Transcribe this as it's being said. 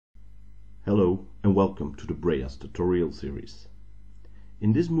Hello and welcome to the Breas tutorial series.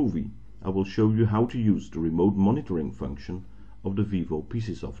 In this movie I will show you how to use the remote monitoring function of the Vivo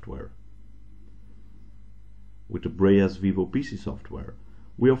PC software. With the Breas Vivo PC software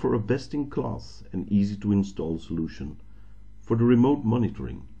we offer a best-in-class and easy to install solution for the remote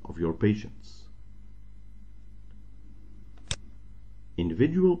monitoring of your patients.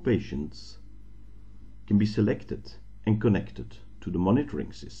 Individual patients can be selected and connected to the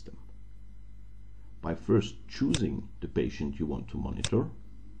monitoring system by first choosing the patient you want to monitor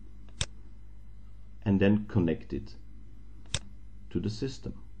and then connect it to the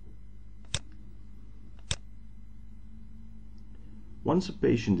system. Once a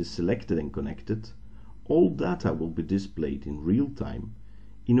patient is selected and connected, all data will be displayed in real time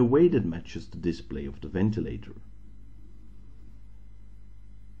in a way that matches the display of the ventilator.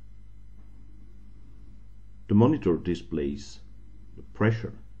 The monitor displays the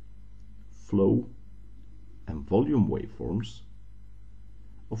pressure, flow and volume waveforms,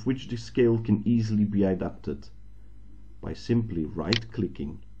 of which the scale can easily be adapted by simply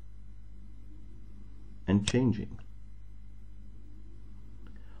right-clicking and changing.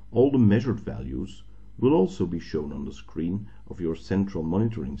 All the measured values will also be shown on the screen of your central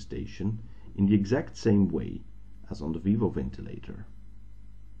monitoring station in the exact same way as on the Vivo ventilator.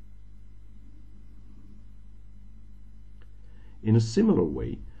 In a similar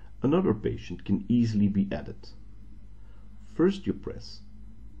way, another patient can easily be added. First you press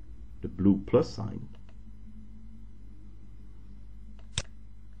the blue plus sign,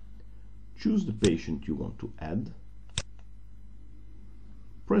 choose the patient you want to add,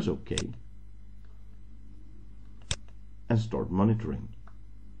 press OK and start monitoring.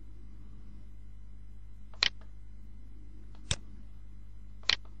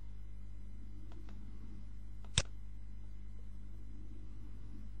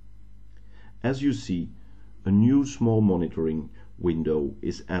 As you see, a new small monitoring window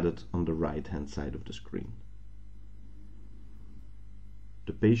is added on the right hand side of the screen.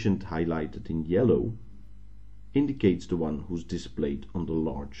 The patient highlighted in yellow indicates the one who's displayed on the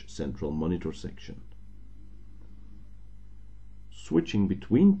large central monitor section. Switching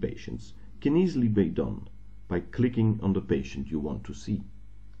between patients can easily be done by clicking on the patient you want to see.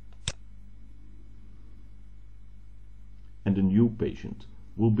 And a new patient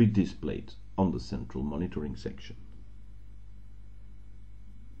will be displayed on the central monitoring section.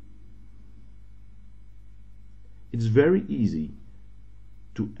 It's very easy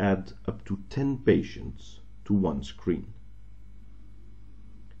to add up to 10 patients to one screen.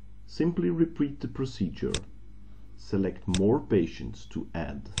 Simply repeat the procedure, select more patients to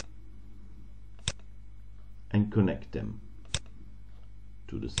add and connect them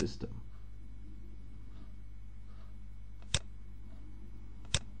to the system.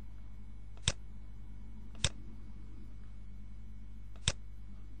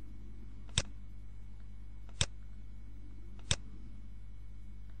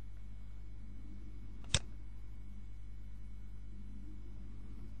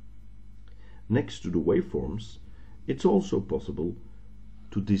 Next to the waveforms, it's also possible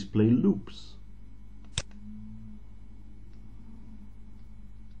to display loops.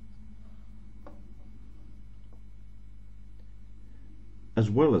 As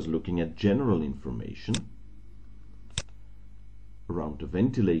well as looking at general information around the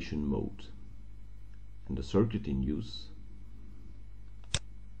ventilation mode and the circuit in use,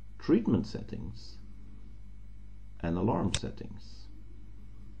 treatment settings and alarm settings.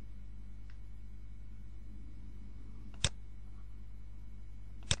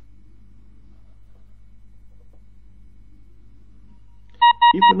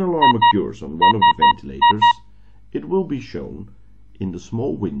 If an alarm occurs on one of the ventilators, it will be shown in the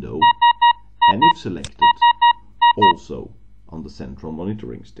small window and, if selected, also on the central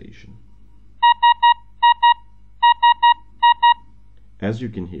monitoring station. As you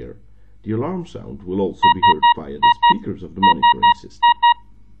can hear, the alarm sound will also be heard via the speakers of the monitoring system.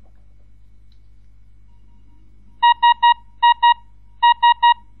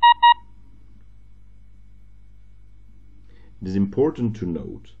 It is important to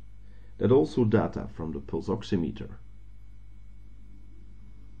note that also data from the pulse oximeter,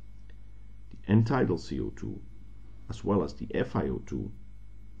 the end-tidal CO2, as well as the FiO2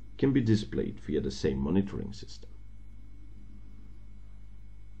 can be displayed via the same monitoring system.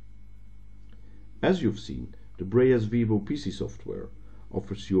 As you've seen, the Breas Vivo PC software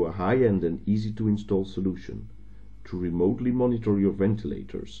offers you a high-end and easy-to-install solution to remotely monitor your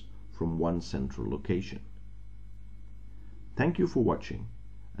ventilators from one central location. Thank you for watching,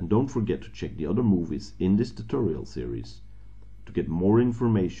 and don't forget to check the other movies in this tutorial series to get more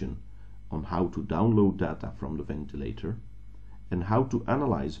information on how to download data from the ventilator and how to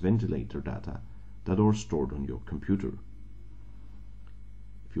analyze ventilator data that are stored on your computer.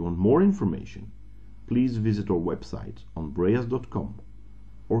 If you want more information, please visit our website on breas.com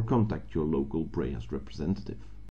or contact your local Breas representative.